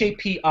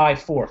HAPI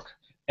fork,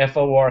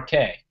 FORK.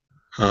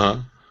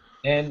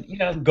 And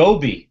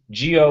Gobe,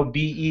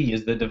 GOBE,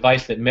 is the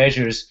device that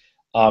measures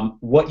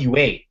what you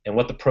ate and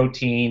what the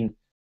protein,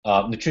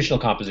 nutritional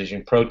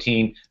composition,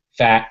 protein,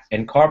 fat,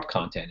 and carb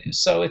content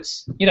is. So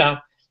it's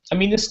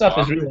this stuff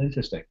is really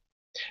interesting.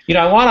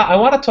 I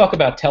want to talk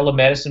about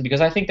telemedicine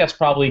because I think that's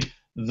probably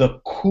the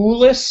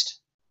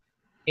coolest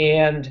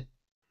and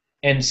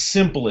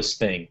simplest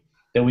thing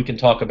that we can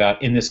talk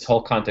about in this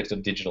whole context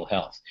of digital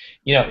health.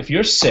 If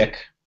you're sick,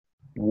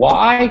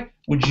 why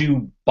would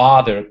you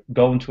bother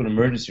going to an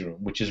emergency room,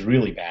 which is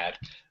really bad,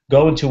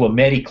 going to a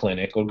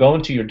Medi-Clinic or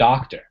going to your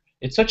doctor?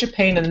 It's such a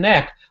pain in the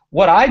neck.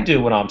 What I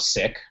do when I'm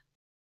sick,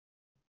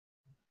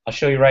 I'll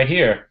show you right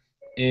here,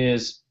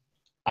 is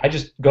I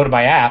just go to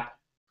my app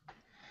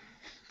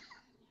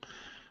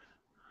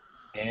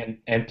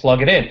and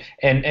plug it in.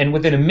 And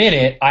within a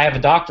minute, I have a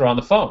doctor on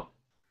the phone.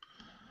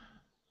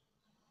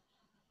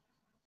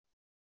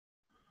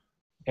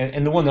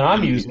 And the one that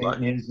I'm using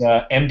is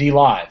MD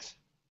Live.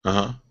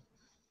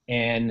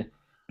 And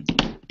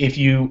if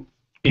you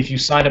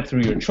sign up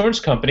through your insurance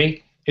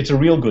company, it's a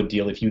real good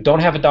deal. If you don't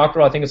have a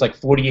doctor, I think it's like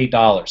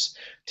 $48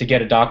 to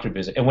get a doctor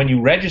visit. And when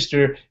you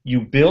register,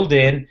 you build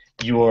in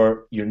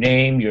your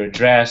name, your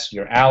address,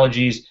 your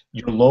allergies,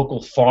 your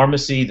local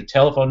pharmacy, the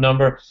telephone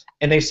number,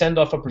 and they send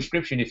off a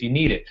prescription if you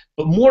need it.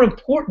 But more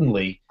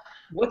importantly,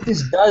 what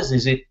this does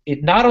is it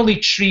not only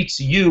treats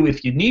you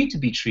if you need to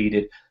be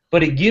treated,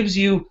 but it gives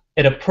you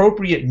an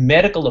appropriate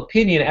medical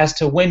opinion as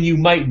to when you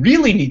might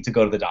really need to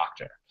go to the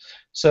doctor.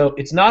 So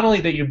it's not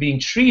only that you're being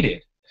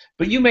treated,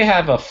 but you may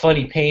have a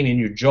funny pain in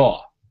your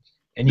jaw,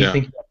 and you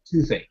think you have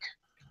toothache,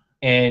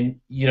 and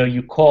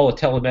you call a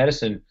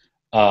telemedicine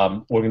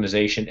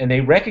organization, and they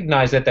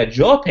recognize that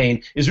jaw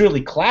pain is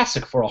really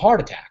classic for a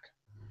heart attack.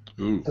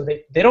 Ooh. So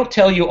they don't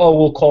tell you, oh,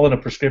 we'll call in a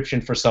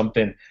prescription for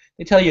something.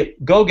 They tell you,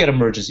 go get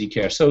emergency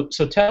care. So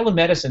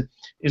telemedicine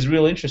is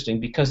real interesting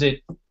because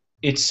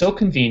it's so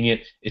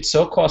convenient, it's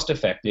so cost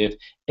effective,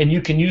 and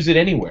you can use it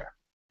anywhere.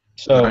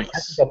 So Nice. I think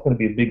that's going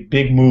to be a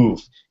big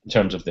move in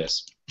terms of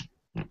this.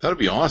 That'll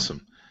be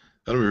awesome.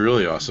 That'll be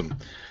really awesome.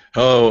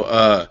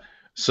 Oh,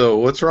 so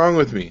what's wrong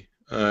with me?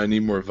 I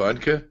need more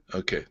vodka?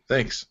 Okay,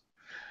 thanks.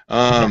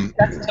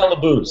 That's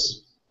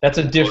Telebooze. That's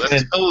a different.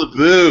 That's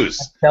Telebooze.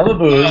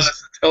 Telebooze.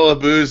 That's a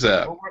Telebooze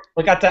app.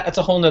 We got that. That's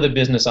a whole other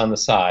business on the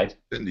side.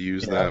 Tend to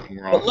use that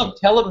more But often.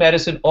 look,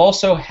 telemedicine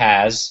also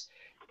has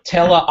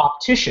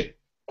teleoptician.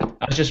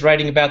 I was just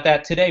writing about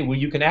that today, where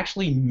you can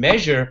actually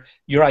measure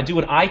do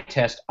an eye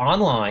test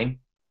online,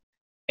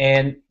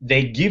 and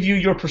they give you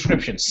your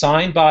prescription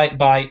signed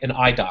by an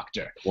eye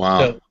doctor. Wow.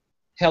 So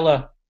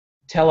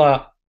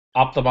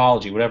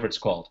teleophthalmology, whatever it's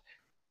called.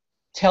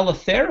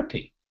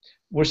 Teletherapy.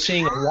 We're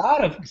seeing a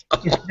lot of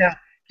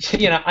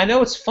I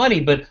know it's funny,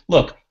 but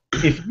look,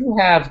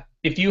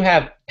 if you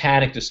have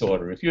panic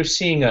disorder, if you're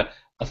seeing a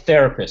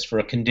therapist for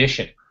a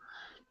condition,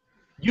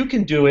 you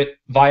can do it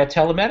via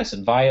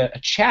telemedicine, via a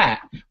chat,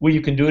 where you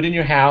can do it in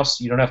your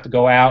house. You don't have to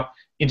go out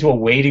into a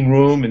waiting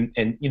room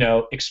and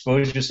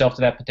expose yourself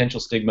to that potential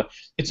stigma.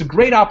 It's a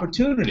great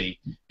opportunity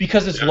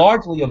because it's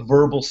largely a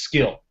verbal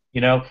skill,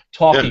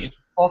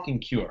 talking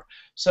cure.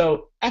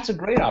 So that's a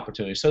great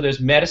opportunity. So there's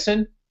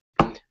medicine,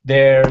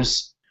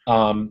 there's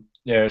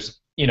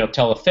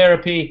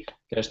teletherapy,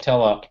 there's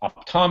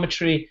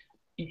teleoptometry.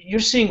 You're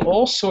seeing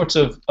all sorts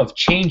of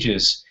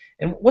changes.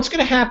 And what's going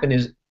to happen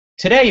is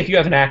today, if you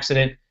have an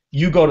accident,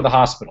 you go to the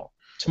hospital.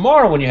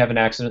 Tomorrow, when you have an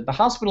accident, the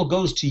hospital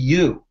goes to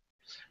you.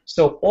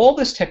 So all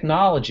this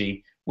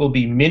technology will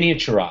be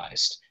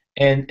miniaturized,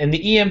 and the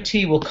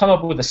EMT will come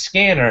up with a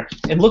scanner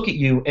and look at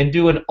you and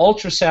do an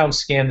ultrasound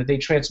scan that they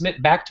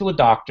transmit back to a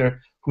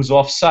doctor who's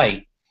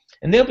off-site.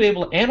 And they'll be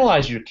able to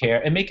analyze your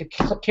care and make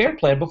a care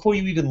plan before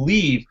you even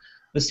leave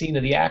the scene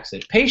of the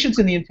accident. Patients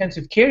in the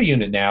intensive care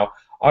unit now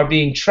are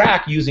being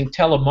tracked using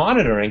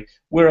telemonitoring,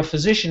 where a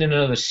physician in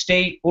another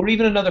state or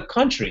even another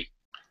country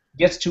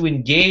gets to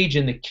engage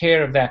in the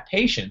care of that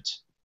patient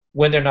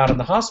when they're not in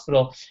the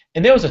hospital.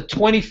 And there was a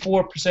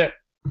 24%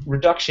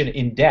 reduction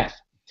in death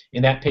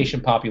in that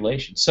patient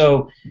population.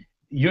 So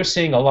you're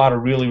seeing a lot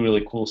of really,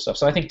 really cool stuff.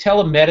 So I think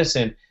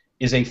telemedicine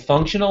is a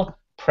functional,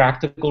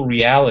 practical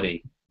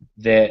reality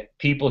that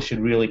people should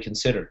really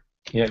consider.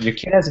 Your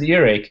kid has an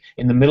earache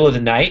in the middle of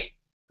the night.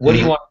 What do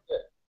you want to do?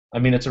 I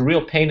mean, it's a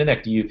real pain in the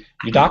neck. Your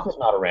doctor's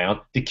not around.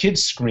 The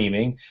kid's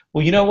screaming.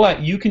 Well, you know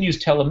what? You can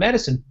use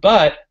telemedicine,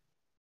 but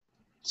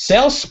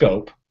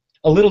CellScope,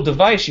 a little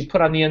device you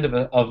put on the end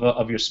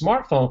of your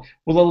smartphone,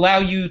 will allow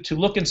you to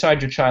look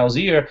inside your child's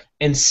ear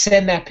and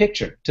send that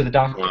picture to the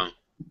doctor.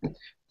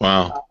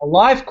 Wow. A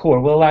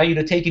LiveCore will allow you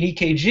to take an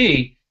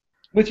EKG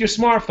with your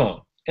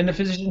smartphone, and the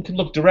physician can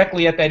look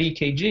directly at that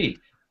EKG.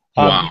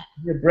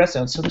 Your breath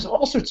sound. So there's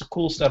all sorts of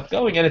cool stuff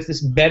going, and it's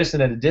this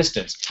medicine at a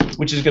distance,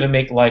 which is going to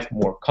make life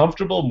more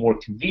comfortable, more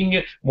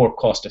convenient, more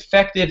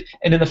cost-effective,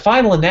 and in the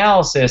final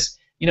analysis,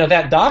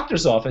 that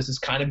doctor's office is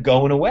kind of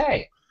going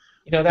away.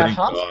 That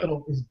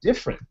hospital is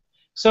different.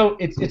 So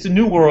it's a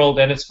new world,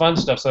 and it's fun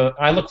stuff. So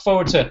I look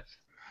forward to,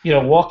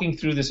 walking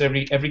through this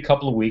every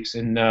couple of weeks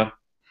and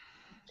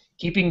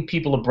keeping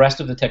people abreast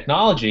of the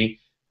technology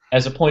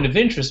as a point of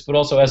interest, but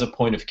also as a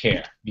point of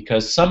care,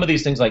 because some of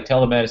these things like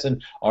telemedicine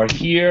are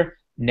here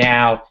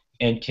now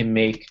and can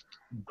make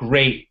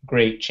great,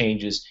 great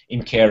changes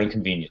in care and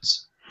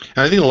convenience.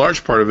 And I think a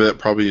large part of it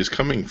probably is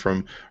coming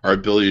from our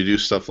ability to do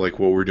stuff like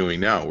what we're doing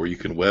now, where you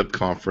can web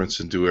conference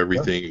and do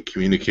everything and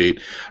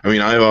communicate. I mean,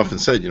 I've often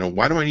said,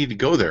 why do I need to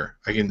go there?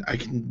 I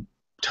can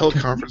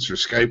teleconference or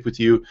Skype with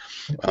you.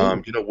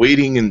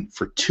 Waiting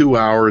for 2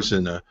 hours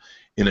in a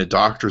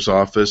doctor's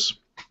office.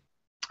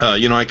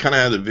 I kind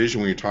of had a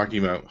vision when you're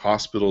talking about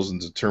hospitals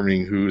and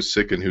determining who's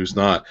sick and who's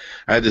not.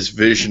 I had this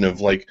vision of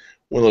like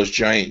one of those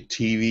giant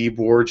TV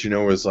boards,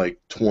 where it's like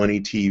 20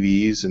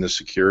 TVs in a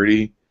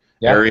security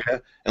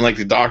area, and like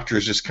the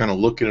doctor's just kind of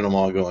looking at them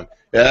all going,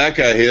 yeah, that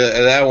guy here,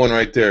 that one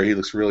right there, he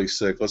looks really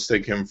sick. Let's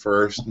take him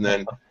first, and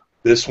then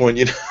this one,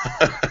 you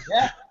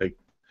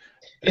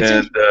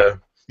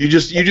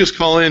just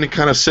call in and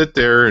kind of sit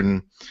there,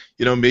 and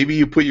maybe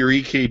you put your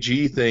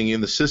EKG thing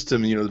in the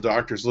system. The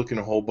doctor's looking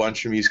at a whole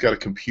bunch of them. He's got a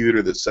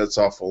computer that sets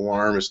off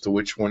alarm as to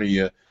which one of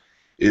you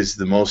is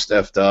the most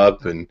effed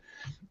up, and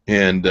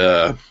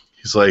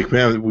he's like,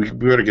 man, we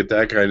better get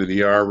that guy to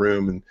the ER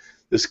room, and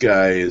this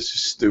guy is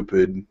just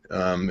stupid,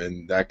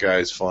 and that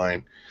guy's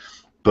fine.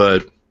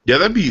 But yeah,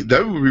 that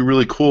would be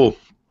really cool.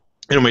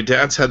 My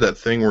dad's had that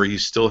thing where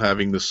he's still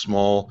having the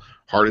small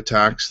heart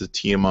attacks, the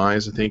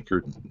TMIs, I think,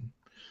 or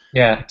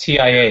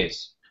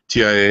TIAs.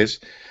 TIAs.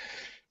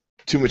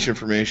 Too much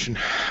information.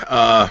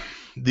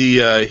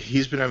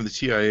 He's been having the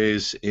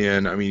TIAs,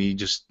 and I mean,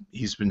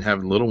 he's been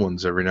having little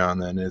ones every now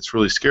and then, and it's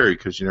really scary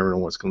because you never know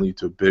what's going to lead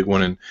to a big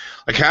one. And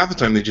like half the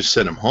time, they just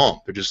send him home.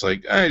 They're just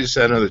like, I just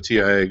had another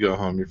TIA, go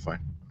home, you're fine.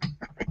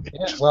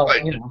 Yeah, well,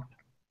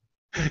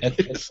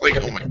 It's like,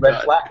 oh my red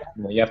God. flag.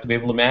 You have to be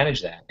able to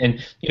manage that.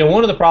 And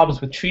one of the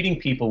problems with treating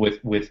people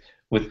with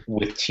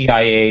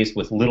TIAs,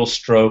 with little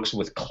strokes,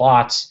 with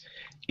clots,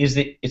 is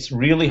that it's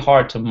really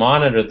hard to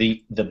monitor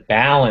the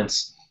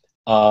balance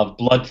of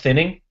blood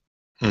thinning,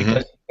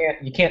 because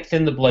you can't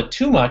thin the blood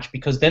too much,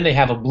 because then they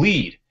have a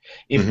bleed.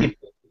 If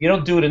you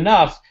don't do it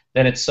enough,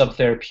 then it's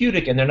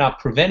subtherapeutic and they're not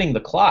preventing the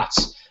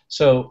clots.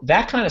 So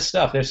that kind of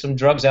stuff, there's some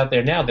drugs out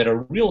there now that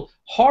are real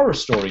horror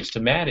stories to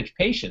manage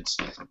patients.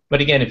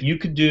 But again, if you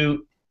could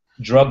do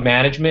drug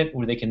management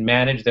where they can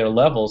manage their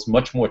levels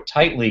much more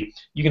tightly,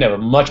 you can have a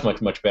much,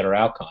 much, much better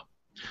outcome.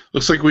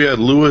 Looks like we had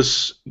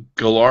Louis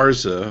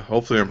Galarza.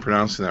 Hopefully I'm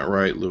pronouncing that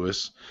right,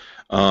 Louis.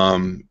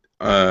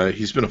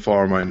 He's been a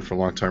follower of mine for a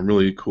long time,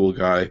 really cool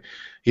guy.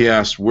 He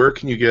asked, where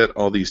can you get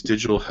all these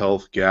digital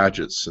health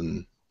gadgets?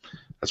 And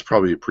that's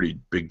probably a pretty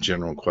big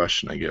general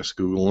question, I guess.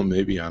 Google them,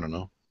 maybe, I don't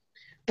know.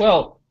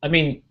 Well, I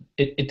mean,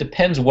 it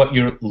depends what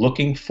you're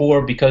looking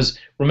for, because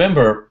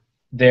remember,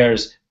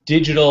 there's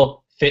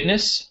digital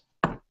fitness,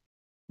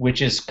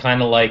 which is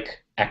kind of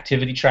like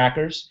activity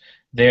trackers.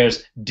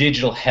 There's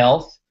digital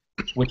health,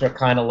 which are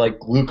kind of like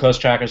glucose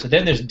trackers. And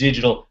then there's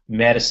digital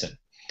medicine.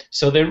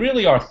 So there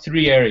really are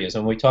three areas.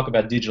 And when we talk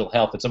about digital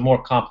health, it's a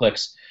more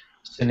complex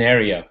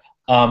scenario.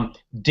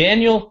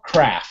 Daniel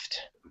Kraft,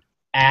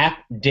 at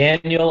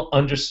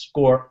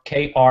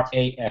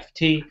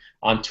Daniel_Kraft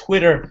on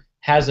Twitter,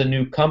 has a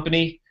new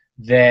company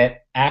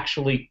that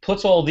actually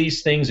puts all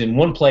these things in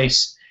one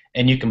place,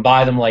 and you can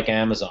buy them like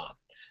Amazon.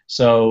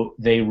 So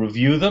they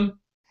review them,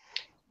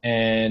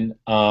 and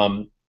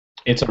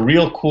it's a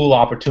real cool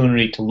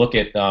opportunity to look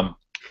at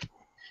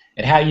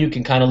how you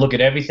can kind of look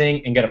at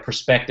everything and get a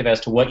perspective as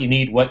to what you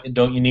need, what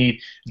don't you need.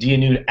 Do you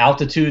need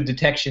altitude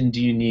detection?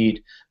 Do you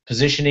need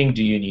positioning?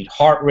 Do you need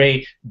heart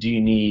rate? Do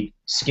you need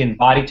skin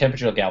body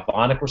temperature,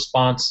 galvanic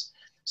response?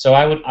 So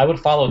I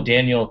would follow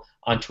Daniel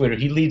on Twitter.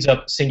 He leads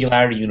up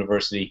Singularity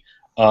University,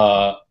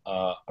 a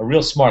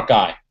real smart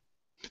guy.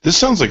 This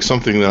sounds like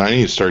something that I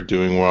need to start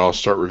doing, where I'll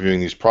start reviewing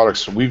these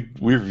products. We've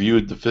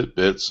reviewed the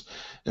Fitbits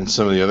and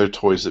some of the other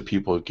toys that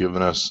people have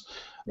given us.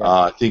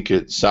 I think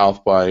at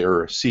South by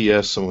or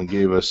CES, someone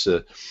gave us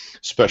a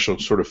special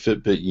sort of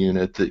Fitbit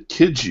unit that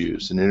kids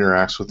use and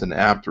interacts with an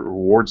app that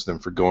rewards them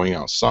for going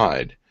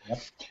outside. And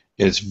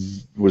it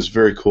was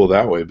very cool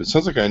that way. But it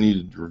sounds like I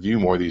need to review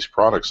more of these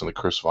products on the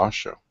Chris Voss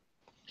Show.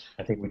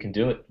 I think we can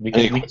do it. We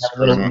can have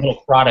a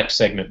little product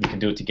segment. We can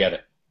do it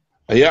together.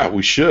 Yeah,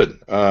 we should.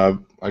 I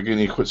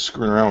need to quit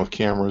screwing around with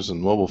cameras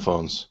and mobile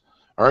phones.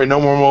 All right,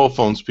 no more mobile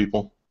phones,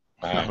 people.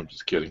 No, I'm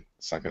just kidding.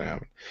 It's not going to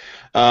happen.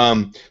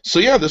 So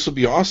yeah, this will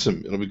be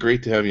awesome. It'll be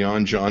great to have you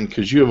on, John,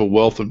 because you have a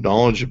wealth of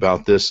knowledge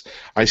about this.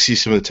 I see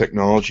some of the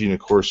technology, and of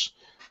course,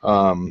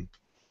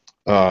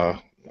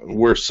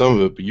 where some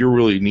of it, but you're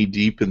really knee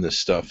deep in this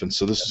stuff, and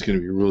so this is going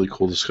to be a really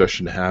cool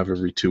discussion to have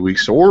every 2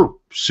 weeks or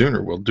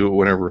sooner. We'll do it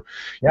whenever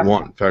you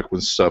want. In fact,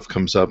 when stuff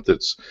comes up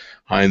that's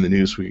high in the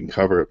news, we can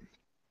cover it.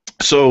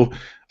 So,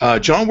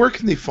 John, where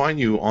can they find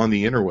you on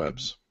the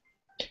interwebs?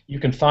 You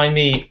can find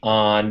me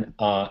on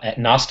at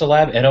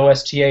Nostalab,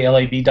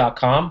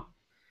 nostalab.com.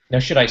 Now,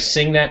 should I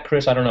sing that,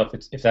 Chris? I don't know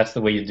if that's the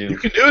way you do. You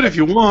can do it if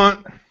you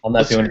want. I'm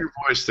not doing your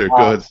voice there. Go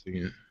ahead, sing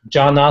it.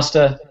 John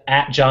Nosta,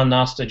 at John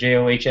Nosta,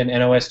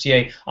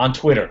 JOHNNOSTA, on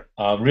Twitter.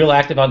 Real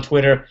active on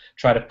Twitter.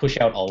 Try to push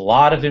out a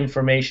lot of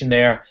information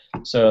there.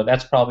 So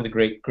that's probably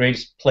the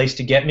greatest place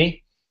to get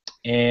me.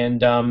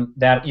 And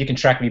that you can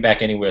track me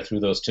back anywhere through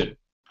those two.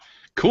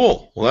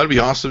 Cool. Well, that'd be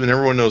awesome, and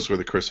everyone knows where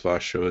the Chris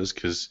Voss Show is,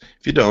 because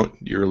if you don't,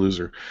 you're a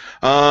loser.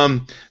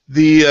 So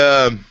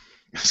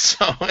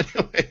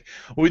anyway,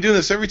 we'll be doing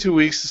this every 2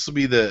 weeks. This will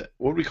be the,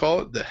 what do we call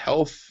it? The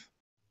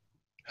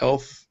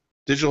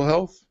digital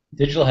health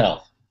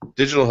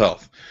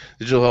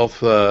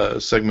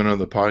segment of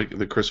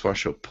the Chris Voss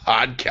Show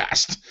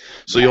podcast.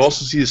 So you'll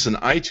also see this in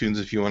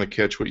iTunes. If you want to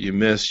catch what you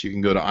missed, you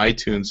can go to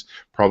iTunes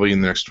probably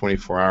in the next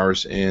 24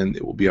 hours, and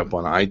it will be up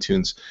on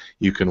iTunes.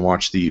 You can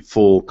watch the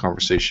full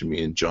conversation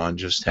me and John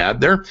just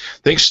had there.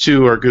 Thanks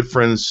to our good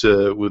friends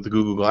with the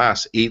Google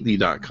Glass,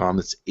 8ly.com.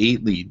 That's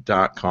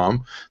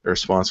 8ly.com. They're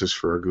sponsors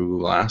for our Google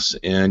Glass,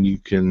 and you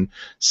can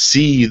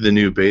see the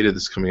new beta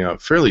that's coming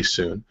out fairly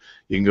soon.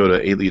 You can go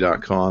to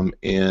 8ly.com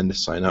and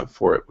sign up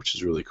for it, which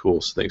is really cool.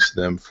 So thanks to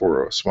them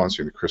for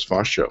sponsoring the Chris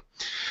Voss Show.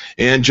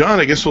 And John,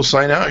 I guess we'll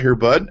sign out here,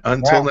 bud.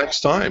 Until next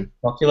time.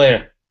 Talk to you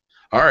later.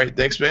 All right.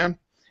 Thanks, man.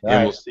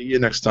 And we'll see you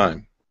next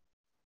time.